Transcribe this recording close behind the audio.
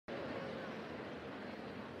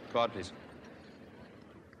Card, please.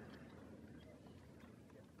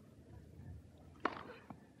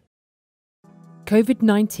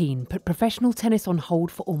 COVID-19 put professional tennis on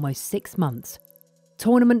hold for almost 6 months.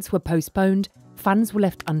 Tournaments were postponed, fans were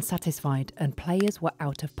left unsatisfied, and players were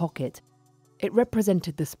out of pocket. It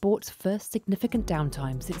represented the sport's first significant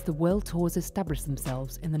downtime since the World Tours established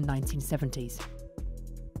themselves in the 1970s.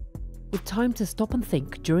 With time to stop and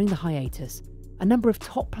think during the hiatus, a number of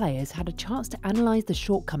top players had a chance to analyse the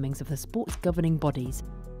shortcomings of the sport's governing bodies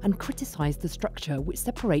and criticise the structure which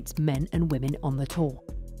separates men and women on the tour.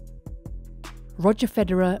 Roger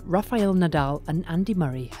Federer, Rafael Nadal and Andy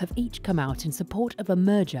Murray have each come out in support of a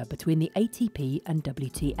merger between the ATP and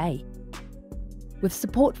WTA. With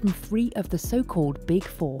support from 3 of the so-called Big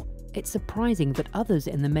Four, it's surprising that others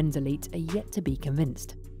in the men's elite are yet to be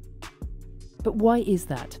convinced. But why is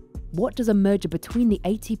that? What does a merger between the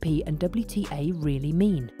ATP and WTA really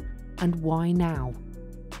mean? And why now?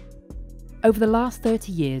 Over the last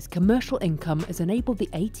 30 years, commercial income has enabled the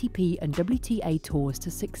ATP and WTA tours to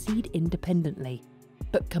succeed independently,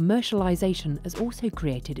 but commercialisation has also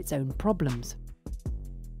created its own problems.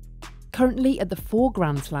 Currently, at the 4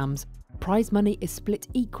 Grand Slams, prize money is split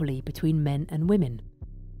equally between men and women.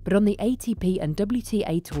 But on the ATP and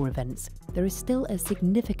WTA tour events, there is still a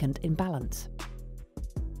significant imbalance.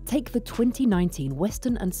 Take the 2019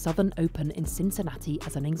 Western and Southern Open in Cincinnati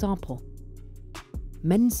as an example.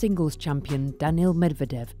 Men's singles champion Daniil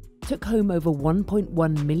Medvedev took home over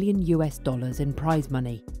 $1.1 million in prize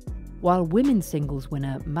money, while women's singles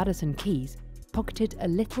winner Madison Keys pocketed a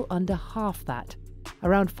little under half that,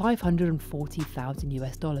 around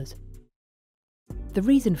 $540,000. The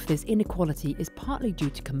reason for this inequality is partly due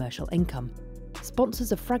to commercial income.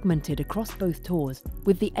 Sponsors are fragmented across both tours,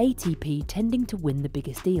 with the ATP tending to win the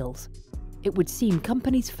biggest deals. It would seem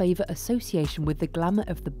companies favour association with the glamour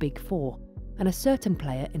of the Big Four, and a certain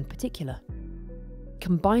player in particular.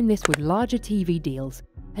 Combine this with larger TV deals,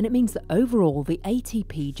 and it means that overall the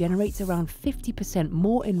ATP generates around 50%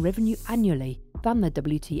 more in revenue annually than the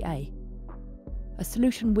WTA. A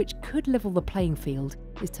solution which could level the playing field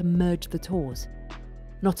is to merge the tours.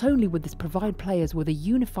 Not only would this provide players with a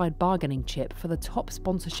unified bargaining chip for the top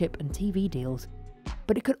sponsorship and TV deals,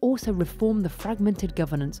 but it could also reform the fragmented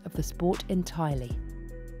governance of the sport entirely.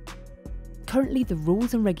 Currently, the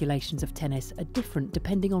rules and regulations of tennis are different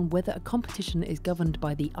depending on whether a competition is governed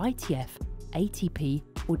by the ITF, ATP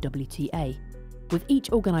or WTA, with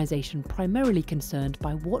each organisation primarily concerned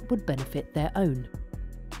by what would benefit their own.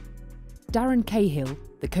 Darren Cahill,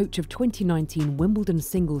 the coach of 2019 Wimbledon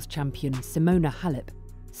singles champion Simona Halep,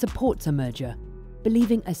 supports a merger,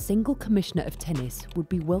 believing a single commissioner of tennis would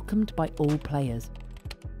be welcomed by all players.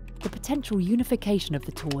 The potential unification of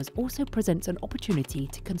the tours also presents an opportunity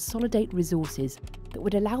to consolidate resources that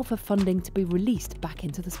would allow for funding to be released back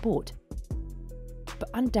into the sport.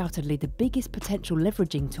 But undoubtedly the biggest potential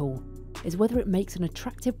leveraging tool is whether it makes an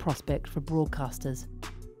attractive prospect for broadcasters.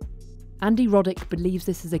 Andy Roddick believes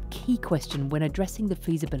this is a key question when addressing the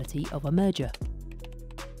feasibility of a merger.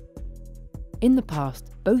 In the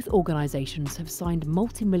past, both organisations have signed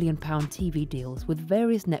multi-million-pound TV deals with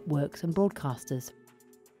various networks and broadcasters.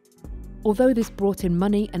 Although this brought in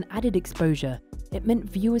money and added exposure, it meant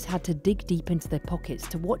viewers had to dig deep into their pockets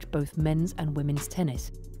to watch both men's and women's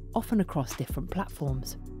tennis, often across different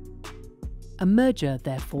platforms. A merger,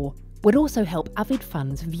 therefore, would also help avid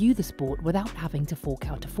fans view the sport without having to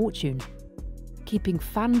fork out a fortune. Keeping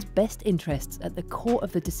fans' best interests at the core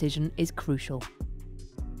of the decision is crucial.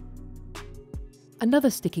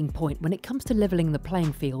 Another sticking point when it comes to levelling the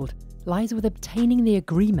playing field lies with obtaining the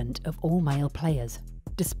agreement of all male players.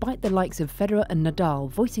 Despite the likes of Federer and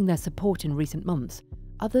Nadal voicing their support in recent months,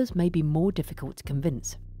 others may be more difficult to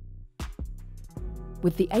convince.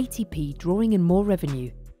 With the ATP drawing in more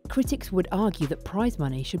revenue, critics would argue that prize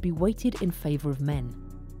money should be weighted in favour of men.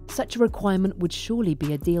 Such a requirement would surely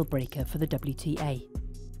be a deal-breaker for the WTA.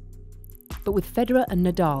 But with Federer and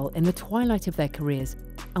Nadal in the twilight of their careers,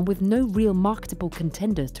 and with no real marketable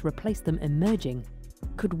contenders to replace them emerging,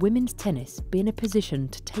 could women's tennis be in a position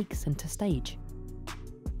to take centre stage?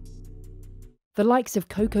 The likes of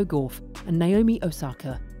Coco Gauff and Naomi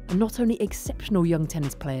Osaka are not only exceptional young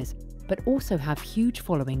tennis players, but also have huge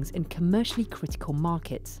followings in commercially critical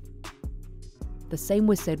markets. The same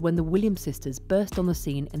was said when the Williams sisters burst on the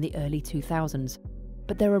scene in the early 2000s,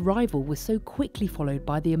 but their arrival was so quickly followed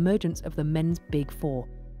by the emergence of the men's Big Four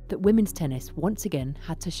that women's tennis once again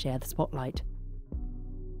had to share the spotlight.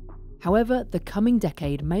 However, the coming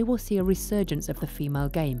decade may well see a resurgence of the female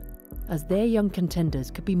game, as their young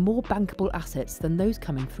contenders could be more bankable assets than those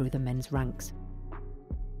coming through the men's ranks.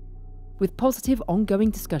 With positive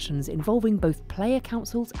ongoing discussions involving both player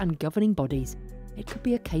councils and governing bodies, it could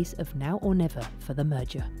be a case of now or never for the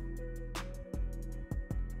merger.